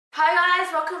Hi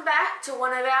guys, welcome back to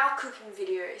one of our cooking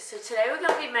videos. So today we're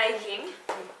going to be making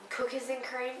cookies and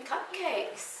cream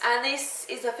cupcakes. And this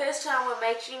is the first time we're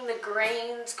making the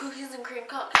Greens cookies and cream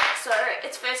cupcakes. So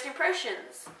it's first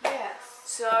impressions. Yes.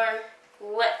 So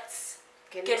let's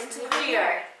get into the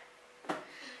video.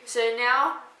 So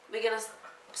now we're going to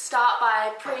start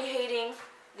by preheating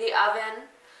the oven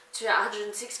to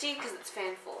 160 because it's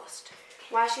fan forced.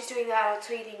 While she's doing that, I'll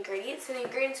tell you the ingredients. So the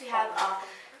ingredients we have are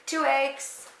 2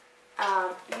 eggs,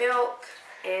 milk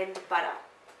and butter.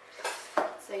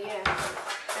 So yeah,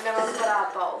 and then we've got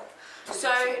our bowl.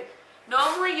 So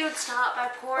normally you would start by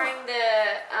pouring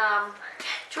the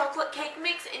chocolate cake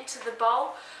mix into the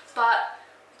bowl, but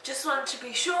just wanted to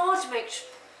be sure to make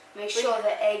sure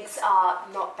the eggs are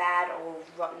not bad or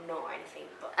rotten or anything.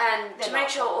 But and to make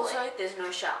sure also there's no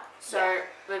shell. So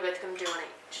we're both going to do one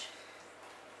each.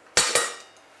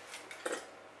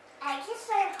 Eggs are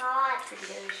so hard. Did you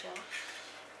get a shell?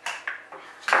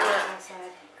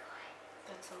 Outside.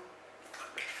 That's all.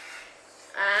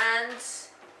 And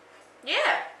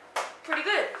yeah, pretty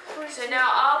good. So now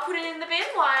I'll put it in the bin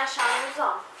while Sharna moves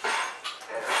on.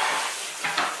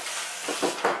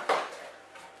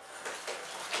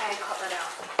 Okay, cut that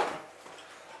out.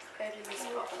 Open this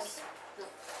box.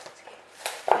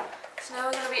 So now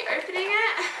we're going to be opening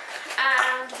it,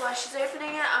 and while she's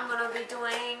opening it, I'm going to be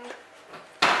doing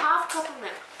half cup of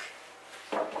milk.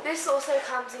 This also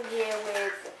comes in here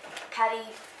with patty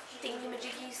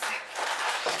thingamajiggies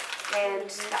and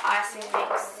the icing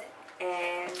mix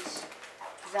and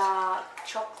the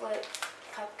chocolate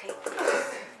cupcake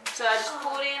mix. So I just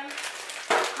poured in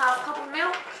half cup of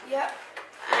milk. Yep.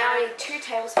 Now we need 2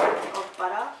 tablespoons of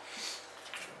butter.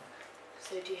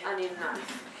 So do you have? I need a knife.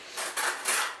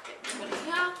 Put it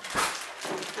here.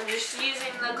 I'm just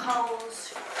using the Coles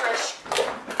fresh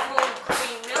full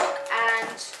cream milk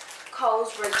and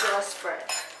Coles regular spread.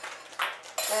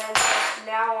 And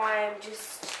now I'm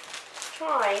just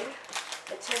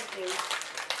attempting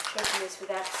making this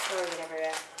without spilling it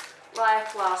everywhere.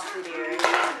 Like last video.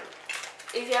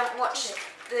 If you haven't watched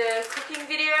the cooking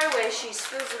video where she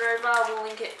spills it over, we'll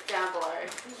link it down below.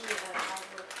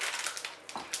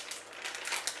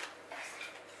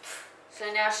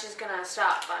 So now she's going to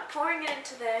start by pouring it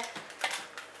into there.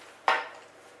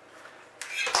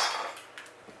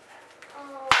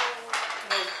 And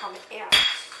then come out.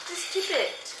 Just tip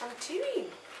it. I'm doing.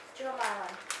 Do you want my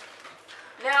one?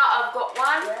 Now I've got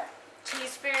 1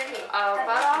 teaspoon of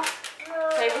butter,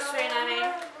 tablespoon I mean,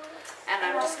 and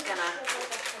I'm just going to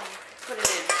put it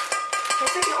in.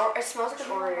 It smells like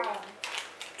an Oreo.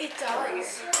 It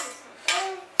does.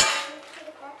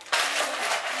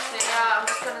 So now I'm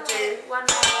just going to do 1 more.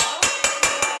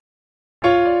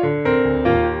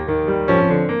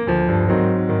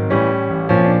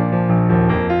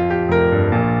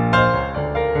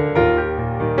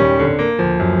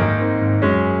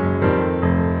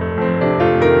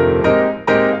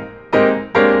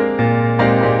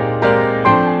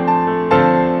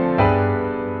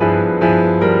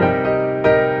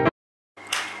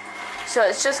 So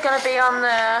it's just going to be on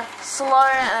the slow,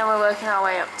 and then we're working our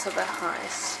way up to the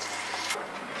highest.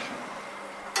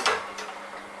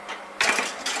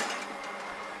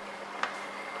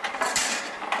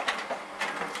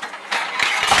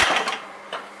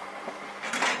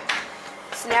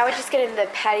 So now we're just getting the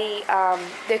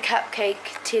the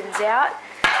cupcake tins out,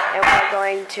 and we're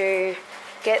going to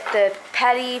get the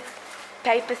patty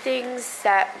paper things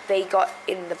that they got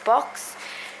in the box,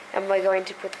 and we're going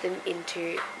to put them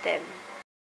into them.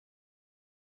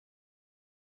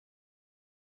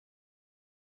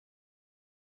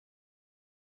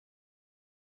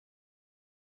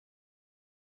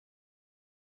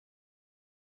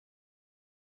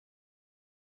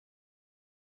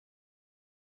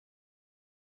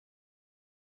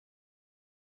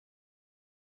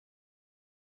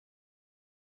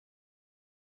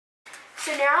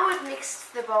 So now we've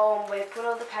mixed the bowl and we've put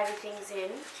all the patty things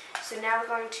in. So now we're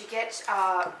going to get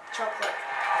our chocolate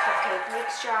cupcake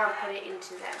mixture and put it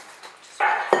into them.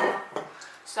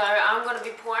 So I'm going to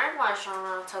be pouring while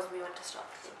Sharna tells me when to stop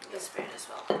with the spoon as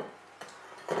well.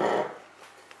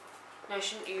 No,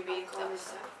 shouldn't you be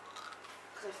close?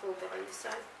 Because I feel better this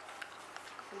side.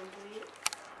 And I'm doing it.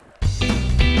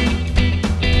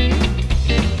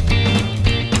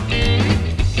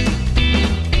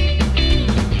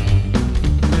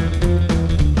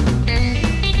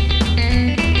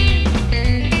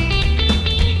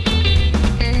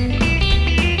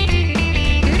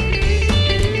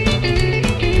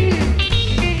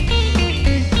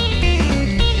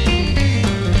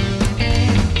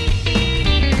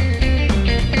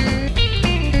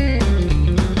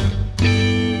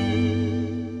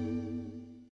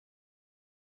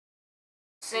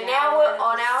 So now we're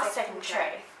on our second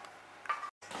tray.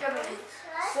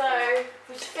 So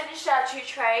we just finished our 2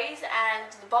 trays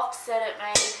and the box said it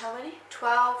made how many?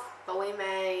 12, but we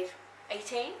made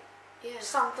 18? yeah,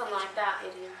 Something like that.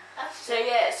 18. So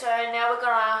yeah, so now we're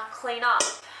gonna clean up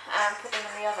and put them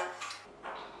in the oven.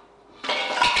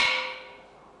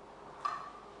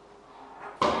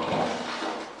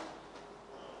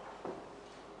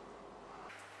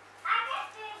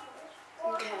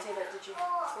 You can't say that, did you?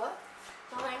 What?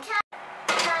 Nothing.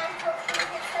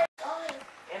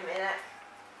 In a minute.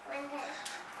 In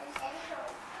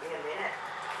a minute.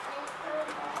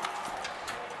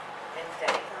 And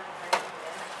stay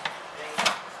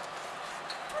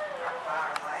not far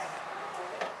away.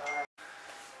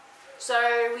 So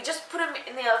we just put them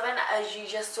in the oven as you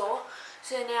just saw.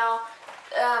 So now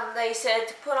they said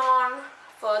to put on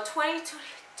for 20 to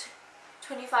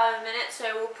 25 minutes,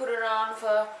 so we'll put it on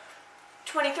for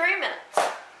 23 minutes.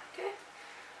 Okay.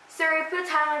 Siri, put a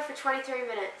timer for 23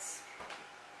 minutes.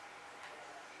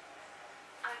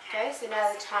 Okay, so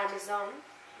now the timer's on.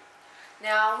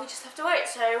 Now we just have to wait,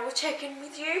 so we'll check in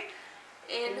with you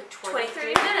in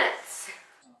 23 minutes.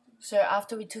 So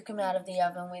after we took them out of the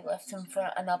oven, we left them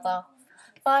for another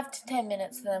 5 to 10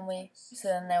 minutes. So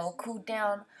then they will cool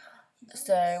down.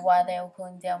 So while they were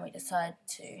cooling down, we decided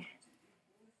to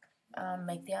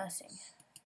make the icing.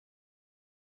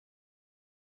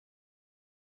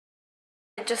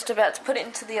 Just about to put it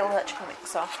into the electrical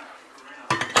mixer.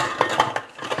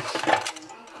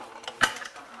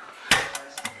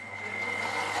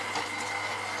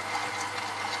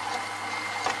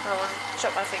 Oh,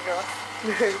 chop my finger off.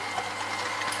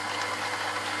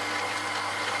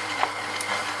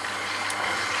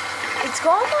 It's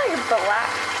gone like black.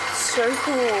 So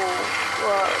cool.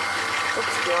 Whoa.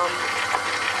 Looks yum.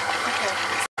 Okay.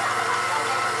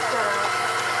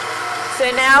 So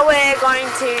now we're going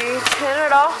to turn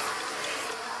it off.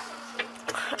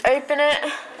 Open it.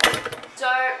 So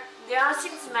the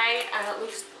icing's made and it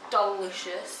looks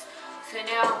delicious. So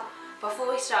now, before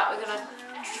we start, we're gonna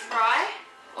try.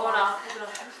 Oh no,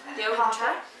 we're gonna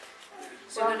try.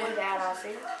 So we're gonna without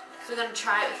icing. So we're gonna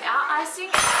try it without icing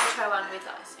and try one with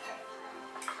icing.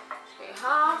 Okay,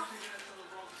 half.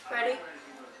 Ready?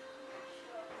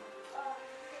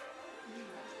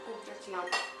 That's yum.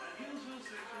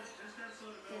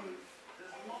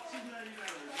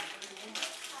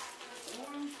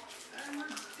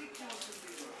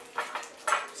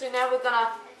 So now we're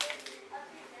gonna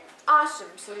ice them,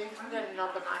 so you can get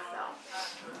another knife out.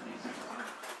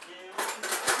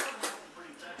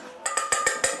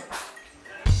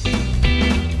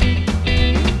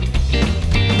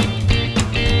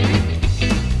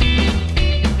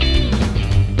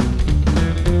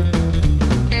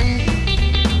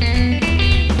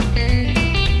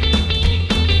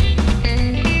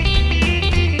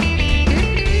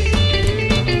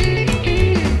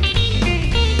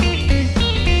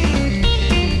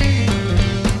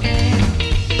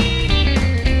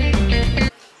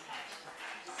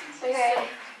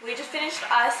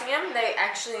 Icing them, they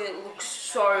actually look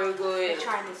so good. We're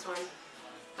trying this one.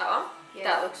 That one? Yeah.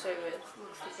 That looks so good.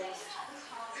 Looks the best.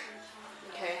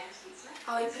 Okay.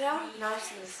 Oh, you put it out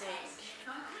nice in the sink.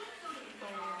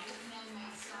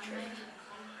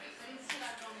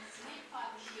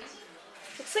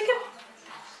 Looks like a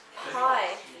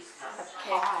pie. A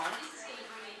pie.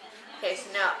 Okay,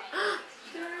 so now,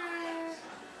 do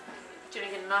you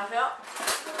want to get a knife out?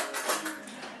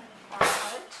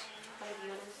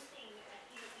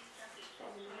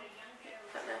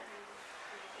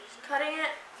 Just cutting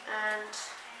it and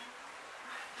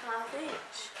half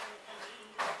each.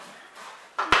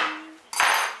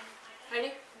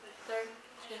 Ready? 3,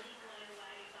 2.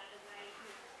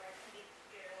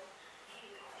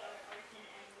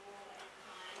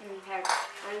 Okay. I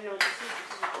don't know what this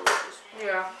is.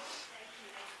 Yeah.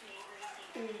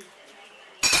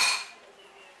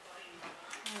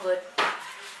 Good.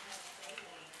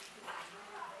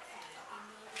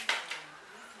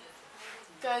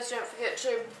 Guys, don't forget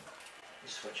to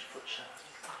Just watch your foot shut.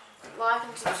 like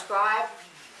and subscribe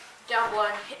down below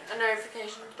and hit the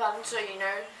notifications button so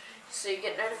you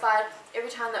get notified every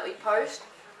time that we post.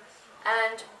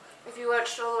 And if you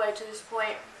watched all the way to this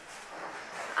point,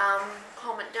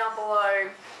 comment down below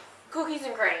cookies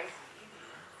and cream.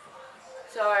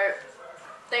 So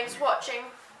thanks for watching.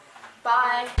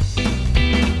 Bye.